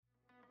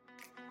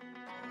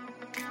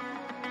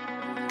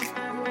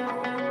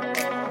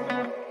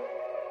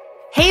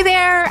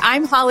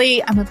I'm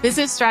Holly. I'm a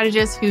business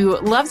strategist who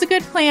loves a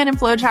good plan and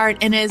flowchart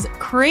and is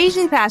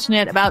crazy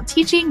passionate about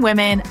teaching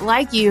women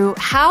like you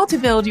how to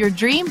build your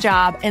dream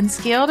job and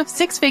scale to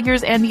six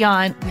figures and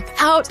beyond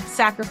without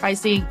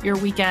sacrificing your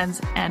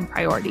weekends and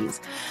priorities.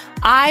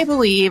 I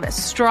believe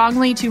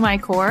strongly to my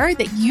core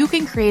that you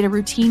can create a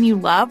routine you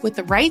love with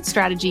the right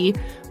strategy,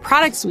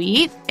 product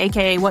suite,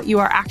 aka what you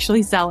are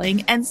actually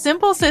selling, and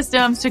simple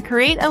systems to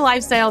create a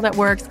lifestyle that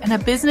works and a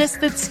business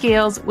that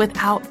scales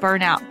without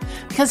burnout.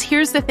 Because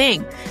here's the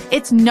thing,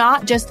 it's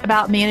not just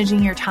about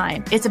managing your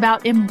time. It's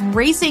about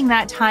embracing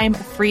that time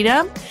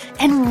freedom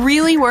and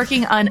really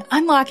working on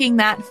unlocking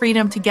that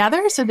freedom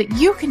together so that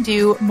you can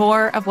do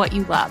more of what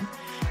you love.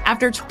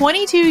 After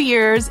 22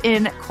 years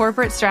in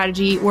corporate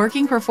strategy,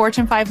 working for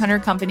Fortune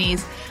 500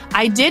 companies,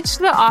 I ditched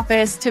the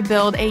office to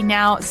build a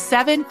now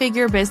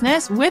seven-figure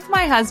business with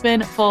my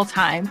husband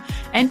full-time.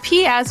 And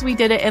P.S., we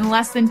did it in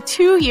less than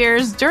 2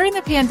 years during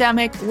the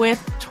pandemic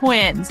with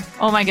twins.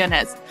 Oh my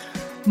goodness.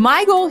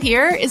 My goal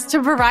here is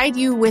to provide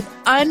you with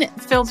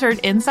unfiltered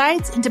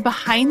insights into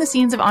behind the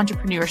scenes of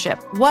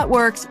entrepreneurship, what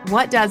works,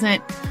 what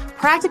doesn't,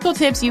 practical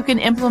tips you can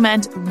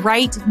implement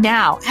right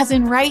now, as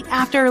in right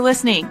after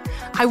listening.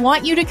 I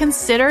want you to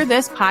consider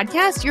this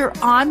podcast your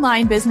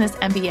online business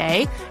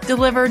MBA,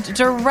 delivered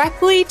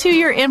directly to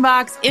your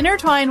inbox,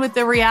 intertwined with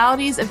the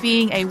realities of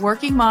being a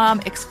working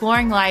mom,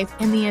 exploring life,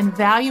 and the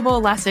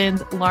invaluable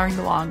lessons learned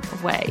along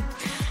the way.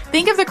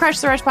 Think of the Crush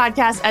the Rush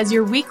podcast as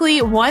your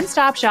weekly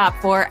one-stop shop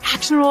for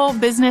actionable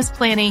business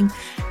planning,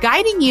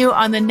 guiding you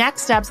on the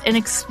next steps and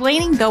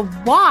explaining the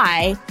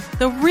why,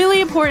 the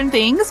really important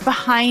things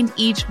behind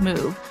each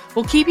move.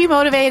 We'll keep you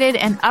motivated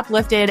and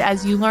uplifted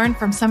as you learn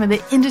from some of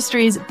the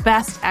industry's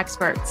best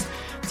experts.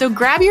 So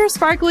grab your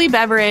sparkly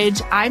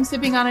beverage, I'm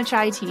sipping on a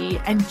chai tea,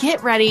 and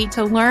get ready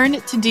to learn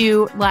to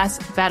do less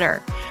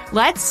better.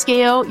 Let's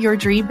scale your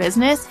dream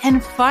business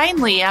and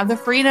finally have the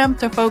freedom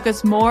to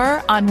focus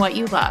more on what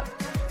you love.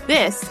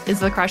 This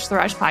is the Crush the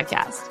Rush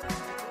podcast.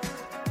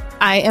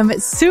 I am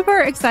super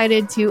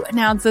excited to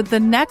announce that the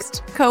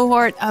next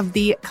cohort of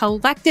the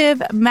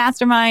Collective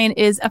Mastermind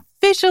is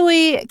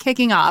officially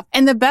kicking off.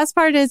 And the best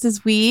part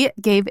is we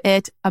gave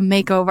it a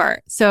makeover.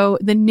 So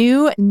the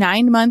new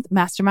 9-month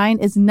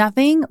mastermind is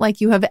nothing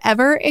like you have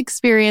ever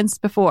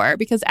experienced before,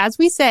 because as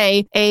we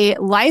say, a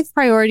life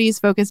priorities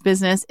focused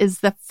business is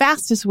the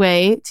fastest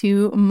way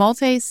to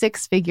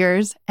multi-six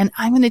figures. And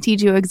I'm going to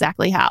teach you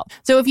exactly how.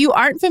 So if you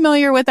aren't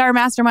familiar with our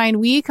mastermind,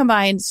 we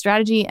combine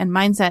strategy and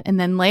mindset and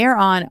then layer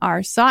on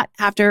our sought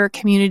after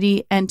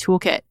community and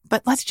toolkit.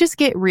 But let's just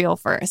get real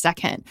for a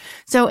second.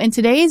 So in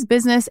today's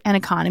business and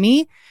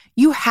economy,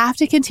 you have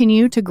to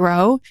continue to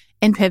grow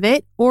and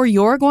pivot or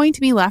you're going to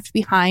be left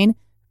behind,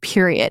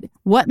 period.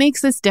 What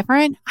makes this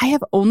different? I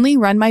have only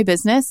run my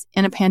business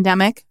in a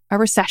pandemic, a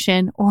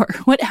recession, or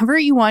whatever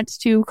you want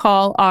to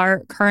call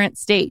our current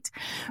state.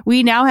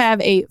 We now have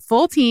a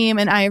full team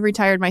and I have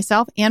retired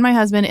myself and my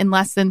husband in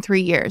less than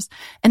 3 years.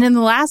 And in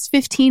the last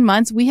 15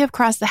 months, we have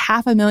crossed the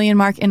 $500,000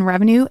 mark in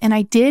revenue. And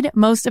I did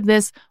most of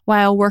this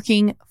while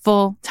working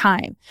full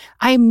time.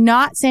 I am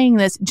not saying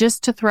this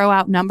just to throw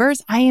out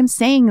numbers. I am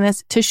saying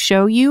this to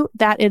show you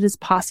that it is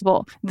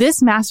possible.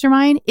 This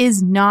mastermind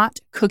is not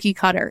cookie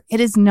cutter. It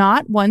is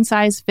not one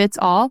size fits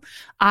all.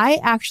 I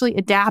actually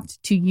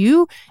adapt to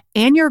you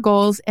and your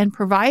goals and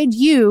provide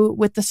you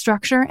with the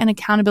structure and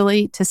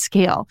accountability to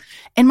scale.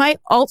 And my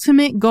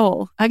ultimate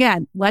goal,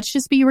 again, let's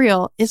just be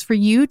real, is for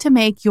you to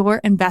make your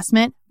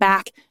investment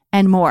back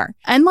and more.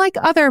 Unlike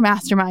other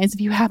masterminds, if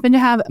you happen to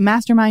have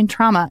mastermind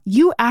trauma,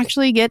 you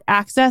actually get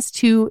access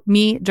to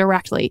me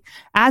directly.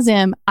 As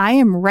in, I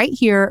am right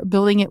here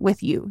building it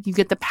with you. You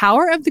get the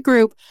power of the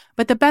group,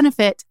 but the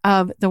benefit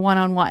of the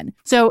one-on-one.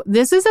 So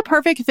this is a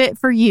perfect fit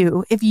for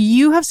you if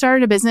you have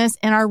started a business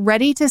and are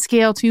ready to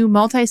scale to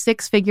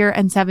multi-six figure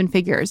and seven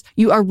figures.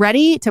 You are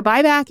ready to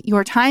buy back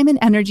your time and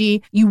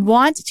energy. You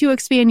want to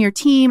expand your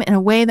team in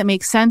a way that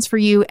makes sense for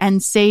you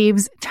and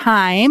saves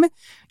time.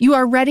 You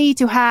are ready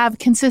to have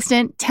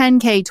consistent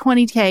 10K,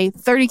 20K,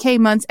 30K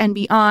months and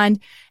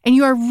beyond. And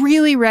you are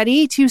really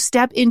ready to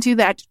step into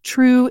that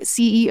true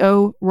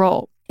CEO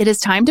role. It is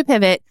time to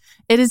pivot.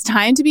 It is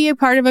time to be a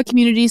part of a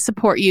community to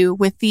support you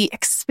with the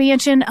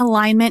expansion,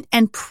 alignment,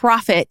 and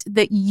profit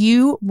that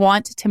you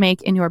want to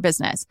make in your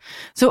business.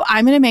 So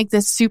I'm going to make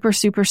this super,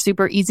 super,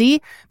 super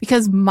easy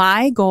because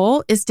my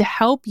goal is to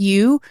help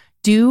you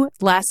do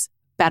less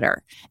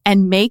better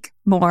and make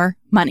more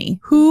money.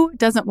 Who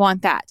doesn't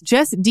want that?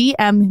 Just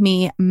DM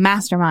me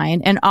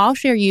Mastermind and I'll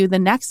share you the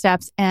next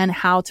steps and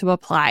how to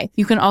apply.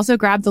 You can also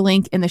grab the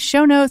link in the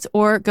show notes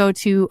or go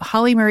to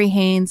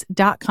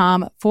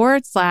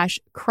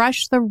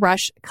hollymariehaynes.com/Crush the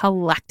Rush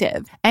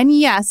Collective. And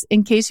yes,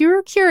 in case you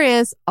were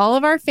curious, all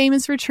of our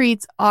famous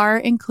retreats are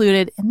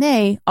included and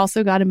they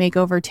also got a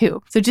makeover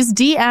too. So just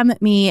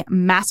DM me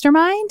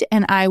Mastermind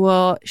and I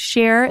will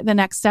share the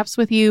next steps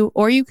with you,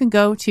 or you can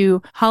go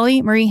to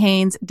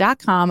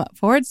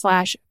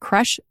hollymariehaynes.com/Crush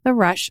the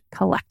Rush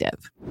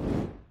Collective.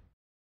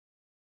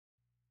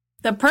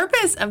 The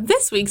purpose of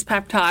this week's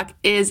pep talk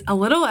is a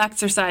little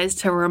exercise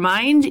to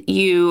remind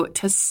you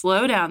to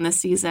slow down this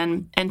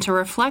season and to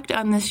reflect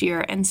on this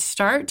year and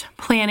start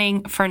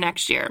planning for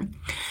next year.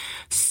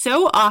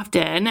 So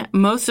often,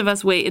 most of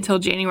us wait until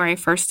January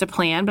 1st to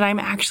plan, but I'm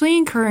actually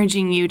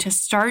encouraging you to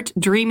start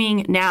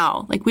dreaming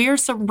now. Like, we are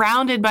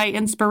surrounded by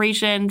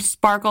inspiration,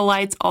 sparkle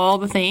lights, all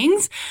the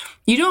things.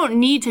 You don't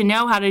need to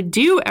know how to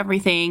do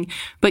everything,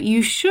 but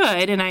you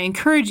should, and I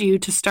encourage you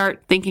to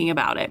start thinking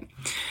about it.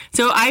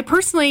 So I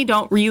personally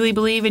don't really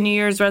believe in New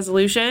Year's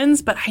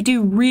resolutions, but I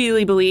do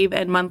really believe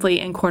in monthly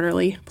and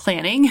quarterly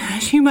planning,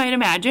 as you might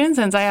imagine,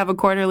 since I have a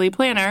quarterly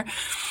planner.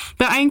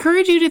 But I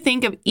encourage you to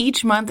think of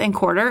each month and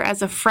quarter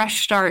as a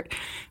fresh start,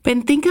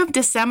 but think of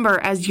December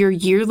as your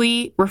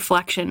yearly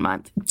reflection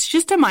month. It's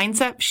just a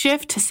mindset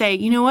shift to say,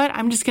 you know what,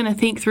 I'm just going to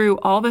think through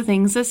all the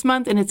things this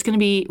month, and it's going to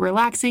be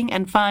relaxing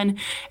and fun,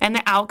 and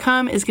the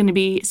outcome is going to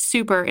be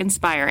super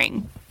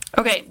inspiring.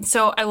 Okay,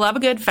 so I love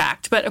a good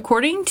fact, but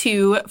according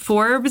to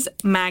Forbes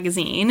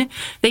magazine,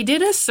 they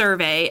did a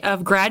survey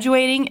of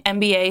graduating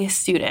MBA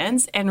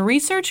students, and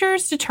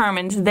researchers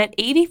determined that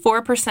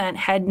 84%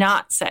 had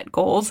not set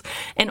goals,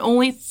 and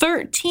only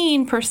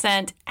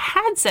 13%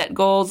 had set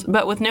goals,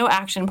 but with no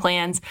action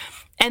plans.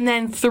 And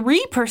then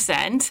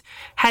 3%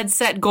 had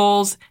set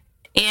goals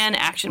and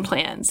action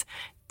plans.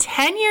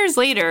 10 years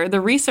later,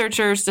 the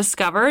researchers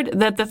discovered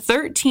that the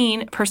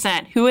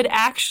 13% who had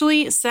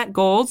actually set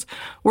goals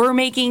were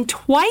making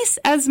twice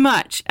as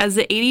much as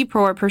the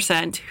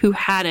 84% who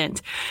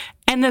hadn't.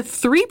 And the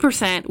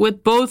 3%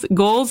 with both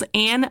goals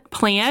and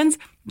plans,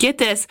 get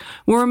this,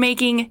 were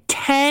making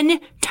 10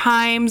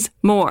 times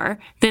more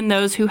than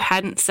those who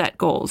hadn't set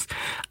goals.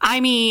 I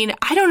mean,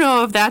 I don't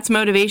know if that's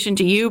motivation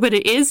to you, but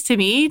it is to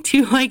me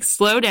to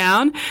slow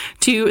down,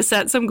 to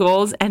set some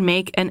goals and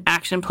make an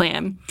action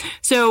plan.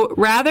 So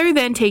rather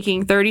than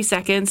taking 30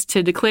 seconds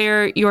to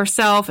declare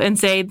yourself and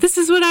say, this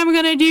is what I'm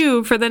going to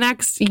do for the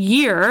next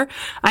year,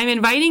 I'm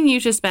inviting you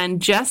to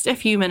spend just a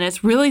few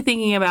minutes really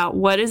thinking about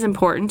what is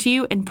important to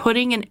you and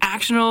putting an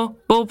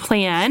actionable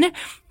plan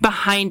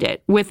behind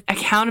it with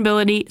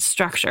accountability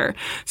structure.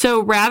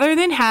 So rather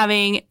than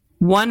having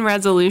one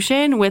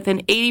resolution with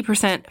an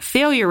 80%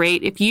 failure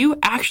rate, if you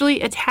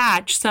actually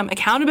attach some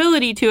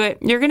accountability to it,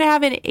 you're going to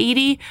have an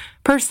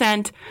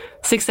 80%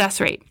 success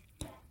rate.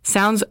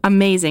 Sounds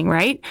amazing,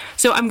 right?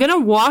 So I'm going to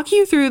walk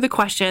you through the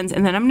questions,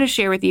 and then I'm going to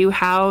share with you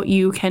how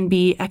you can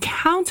be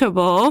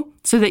accountable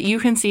so that you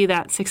can see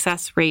that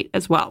success rate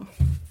as well.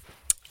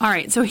 All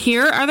right, so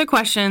here are the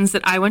questions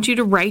that I want you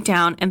to write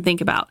down and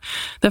think about.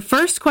 The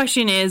first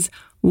question is,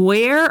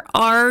 where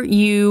are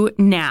you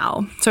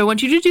now? So I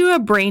want you to do a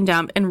brain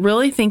dump and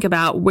really think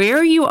about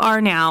where you are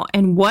now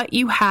and what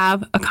you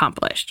have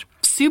accomplished.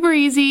 Super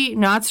easy,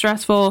 not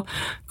stressful.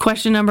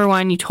 Question number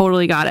 1, you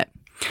totally got it.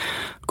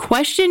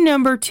 Question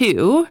number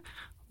 2,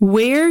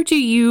 where do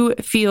you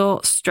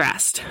feel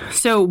stressed?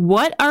 So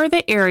what are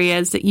the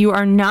areas that you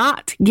are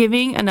not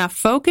giving enough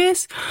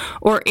focus,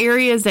 or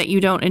areas that you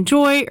don't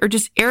enjoy, or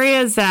just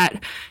areas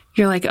that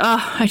you're like,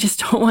 oh, I just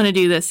don't want to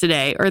do this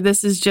today, or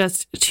this is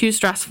just too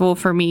stressful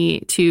for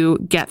me to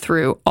get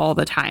through all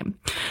the time.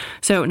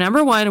 So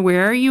number 1,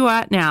 where are you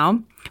at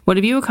now? What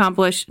have you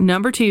accomplished?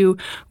 Number 2,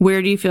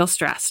 where do you feel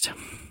stressed?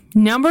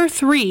 Number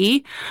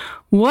 3,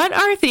 what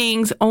are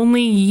things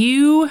only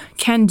you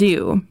can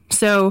do?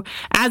 So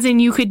as in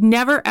you could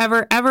never,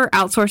 ever, ever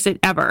outsource it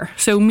ever.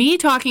 So me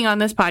talking on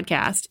this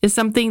podcast is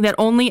something that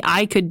only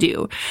I could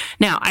do.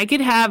 Now, I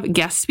could have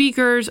guest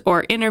speakers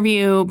or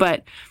interview,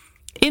 but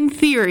in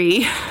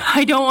theory,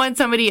 I don't want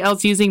somebody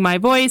else using my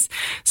voice.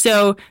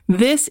 So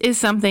this is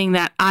something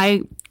that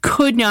I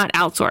could not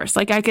outsource.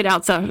 I could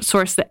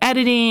outsource the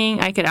editing,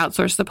 I could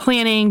outsource the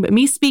planning, but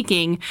me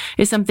speaking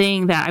is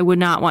something that I would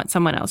not want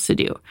someone else to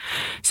do.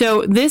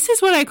 So this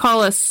is what I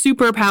call a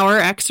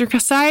superpower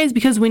exercise,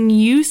 because when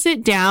you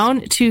sit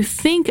down to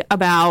think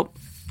about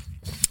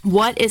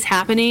what is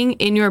happening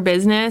in your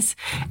business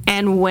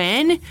and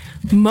when,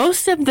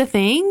 most of the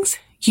things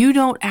you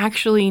don't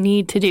actually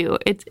need to do.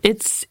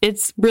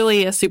 It's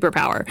really a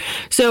superpower.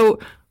 So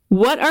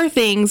what are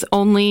things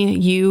only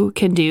you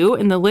can do?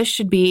 And the list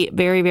should be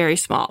very, very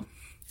small.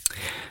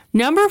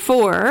 Number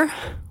 4,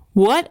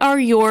 what are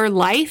your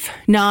life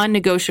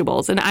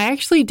non-negotiables? And I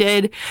actually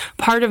did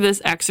part of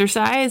this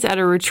exercise at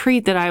a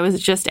retreat that I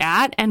was just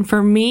at. And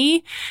for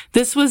me,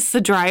 this was the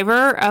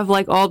driver of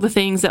all the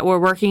things that we're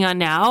working on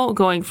now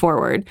going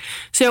forward.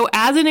 So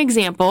as an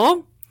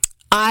example,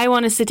 I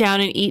want to sit down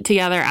and eat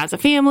together as a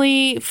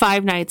family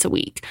 5 nights a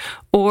week,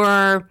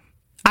 or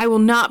I will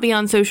not be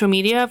on social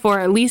media for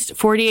at least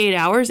 48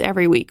 hours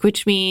every week,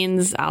 which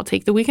means I'll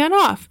take the weekend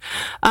off.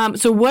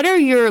 So what are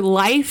your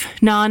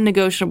life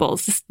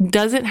non-negotiables? This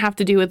doesn't have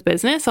to do with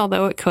business,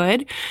 although it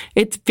could.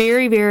 It's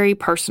very, very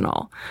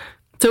personal.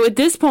 So at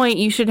this point,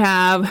 you should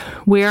have,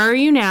 where are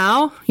you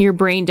now? Your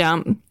brain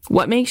dump.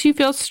 What makes you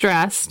feel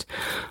stressed?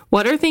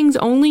 What are things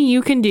only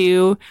you can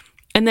do?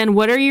 And then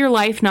what are your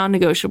life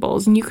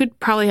non-negotiables? And you could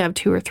probably have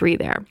 2 or 3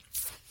 there.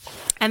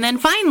 And then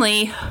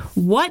finally,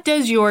 what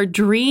does your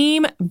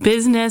dream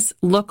business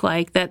look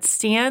like that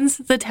stands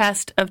the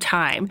test of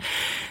time?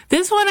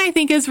 This one I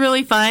think is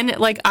really fun.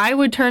 Like, I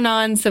would turn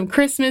on some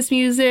Christmas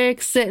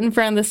music, sit in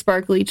front of the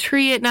sparkly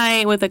tree at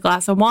night with a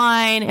glass of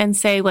wine and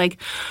say,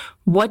 like,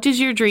 what does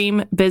your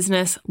dream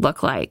business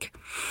look like?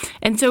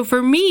 And so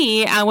for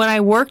me, when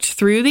I worked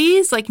through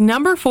these, like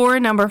number 4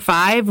 and number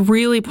 5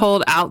 really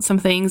pulled out some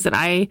things that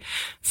I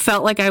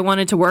felt like I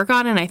wanted to work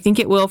on. And I think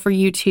it will for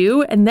you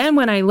too. And then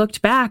when I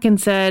looked back and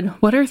said,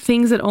 what are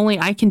things that only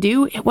I can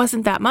do? It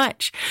wasn't that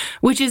much,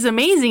 which is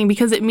amazing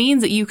because it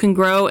means that you can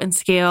grow and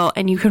scale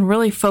and you can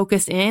really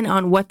focus in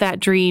on what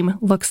that dream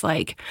looks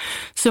like.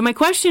 So my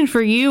question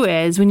for you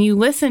is, when you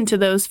listen to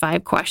those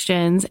 5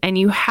 questions and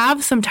you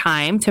have some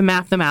time to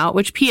map them out,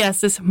 which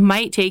PS, this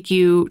might take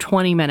you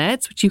 20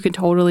 minutes, which you can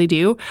totally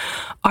do.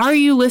 Are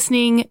you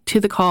listening to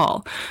the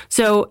call?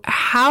 So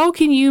how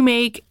can you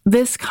make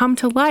this come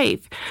to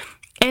life?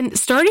 And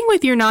starting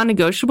with your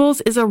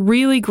non-negotiables is a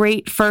really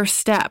great first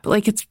step.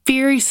 Like, it's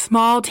very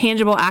small,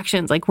 tangible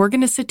actions. Like, we're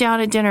going to sit down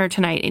at dinner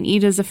tonight and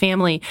eat as a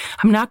family.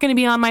 I'm not going to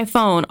be on my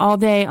phone all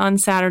day on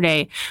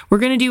Saturday. We're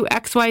going to do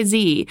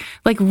XYZ.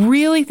 Like,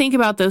 really think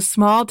about those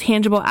small,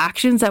 tangible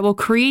actions that will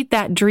create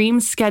that dream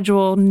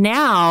schedule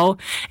now.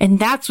 And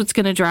that's what's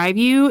going to drive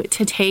you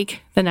to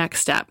take the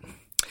next step.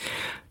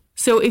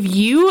 So if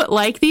you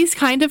like these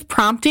kind of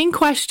prompting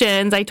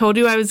questions, I told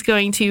you I was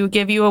going to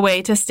give you a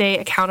way to stay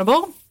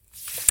accountable.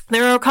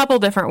 There are a couple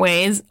different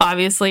ways,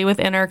 obviously,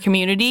 within our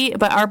community,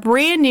 but our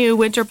brand new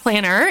winter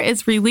planner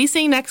is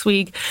releasing next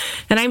week.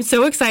 And I'm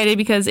so excited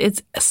because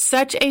it's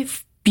such a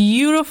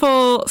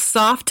beautiful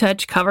soft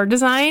touch cover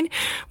design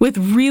with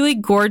really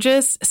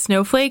gorgeous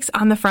snowflakes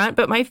on the front.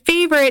 But my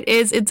favorite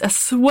is it's a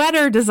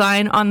sweater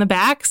design on the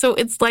back. So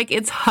it's like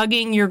it's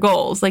hugging your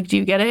goals. Like, do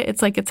you get it?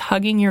 It's like it's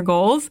hugging your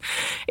goals.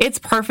 It's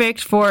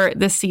perfect for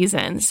this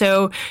season.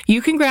 So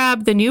you can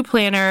grab the new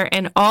planner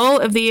and all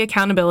of the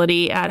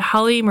accountability at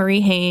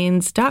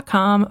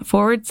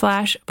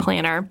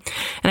hollymariehaines.com/planner.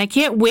 And I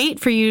can't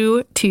wait for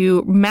you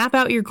to map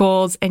out your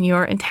goals and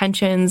your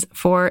intentions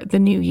for the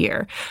new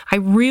year. I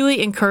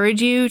really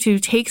encourage you to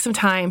take some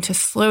time to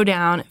slow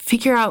down,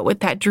 figure out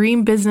what that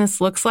dream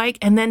business looks like,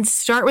 and then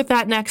start with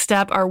that next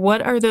step, or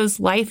what are those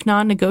life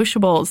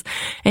non-negotiables,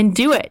 and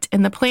do it.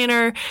 And the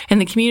planner and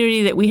the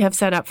community that we have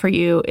set up for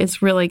you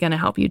is really going to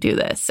help you do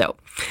this. So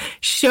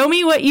show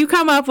me what you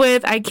come up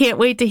with. I can't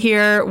wait to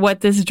hear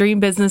what this dream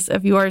business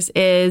of yours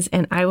is,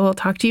 and I will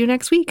talk to you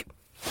next week.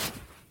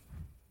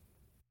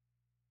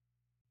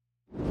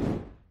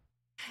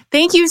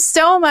 Thank you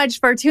so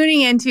much for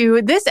tuning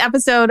into this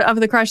episode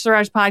of the Crush the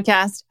Rush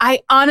podcast.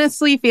 I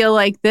honestly feel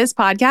like this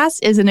podcast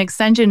is an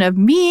extension of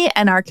me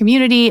and our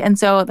community. And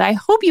so I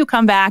hope you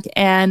come back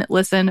and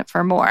listen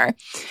for more.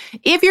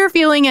 If you're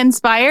feeling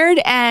inspired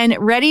and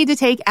ready to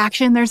take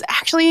action, there's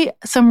actually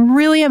some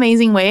really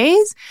amazing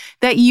ways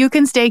that you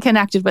can stay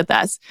connected with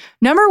us.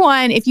 Number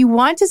 1, if you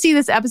want to see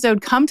this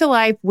episode come to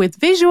life with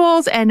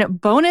visuals and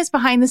bonus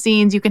behind the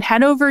scenes, you can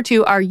head over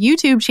to our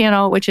YouTube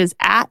channel, which is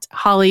at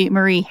Holly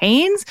Marie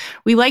Haines.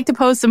 We like to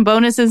post some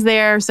bonuses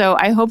there, so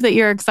I hope that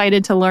you're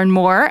excited to learn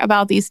more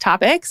about these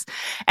topics.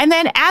 And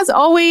then, as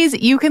always,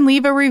 you can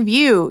leave a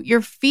review. Your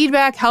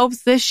feedback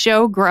helps this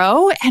show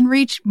grow and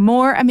reach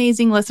more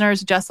amazing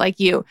listeners just like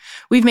you.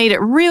 We've made it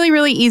really,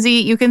 really easy.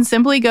 You can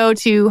simply go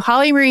to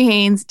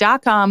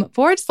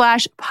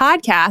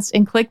hollymariehaines.com/podcast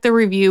and click the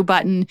review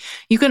button.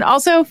 You can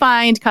also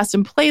find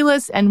custom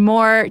playlists and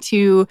more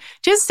to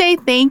just say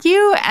thank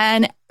you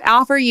and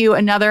offer you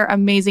another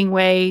amazing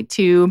way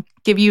to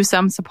give you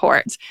some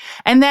support.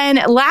 And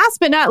then last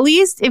but not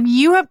least, if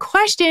you have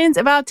questions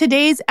about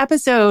today's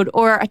episode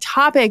or a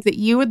topic that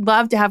you would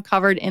love to have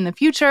covered in the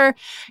future,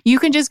 you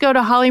can just go to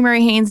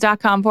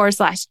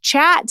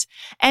hollymariehaines.com/chat.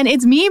 And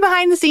it's me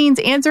behind the scenes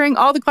answering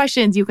all the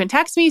questions. You can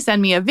text me,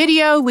 send me a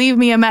video, leave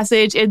me a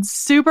message. It's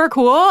super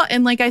cool.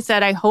 And like I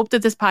said, I hope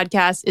that this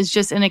podcast is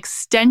just an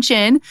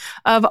extension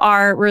of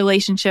our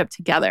relationship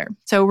together.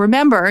 So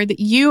remember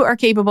that you are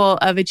capable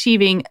of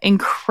achieving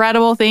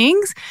incredible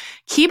things.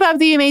 Keep up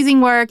the amazing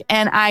work,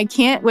 and I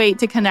can't wait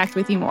to connect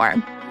with you more.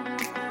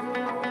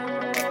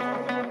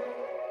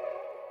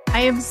 I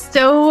am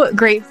so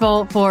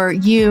grateful for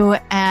you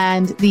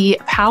and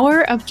the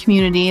power of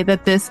community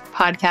that this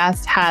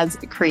podcast has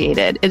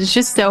created. It is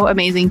just so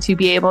amazing to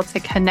be able to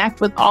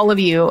connect with all of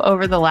you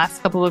over the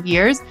last couple of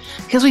years,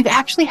 because we've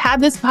actually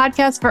had this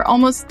podcast for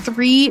almost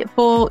 3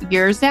 full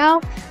years now.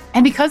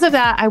 And because of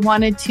that, I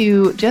wanted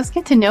to just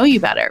get to know you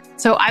better.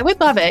 So I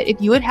would love it if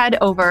you would head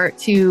over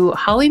to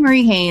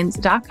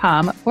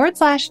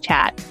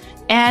hollymariehaines.com/chat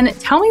and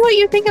tell me what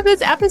you think of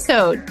this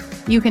episode.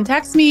 You can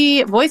text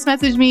me, voice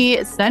message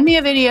me, send me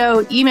a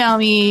video, email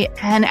me,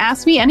 and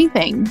ask me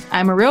anything.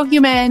 I'm a real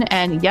human,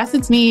 and yes,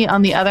 it's me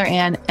on the other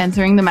end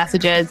answering the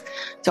messages.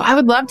 So I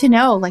would love to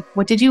know, like,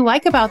 what did you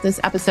like about this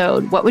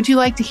episode? What would you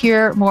like to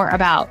hear more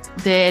about?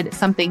 Did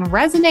something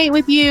resonate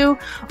with you?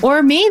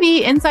 Or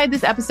maybe inside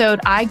this episode,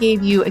 I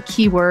gave you a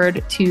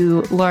keyword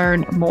to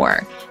learn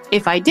more.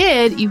 If I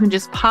did, you can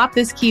just pop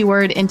this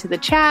keyword into the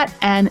chat,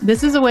 and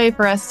this is a way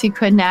for us to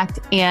connect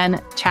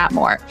and chat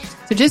more.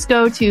 So just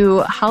go to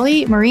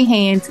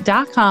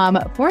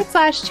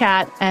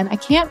hollymariehaynes.com/chat, and I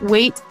can't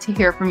wait to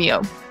hear from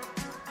you.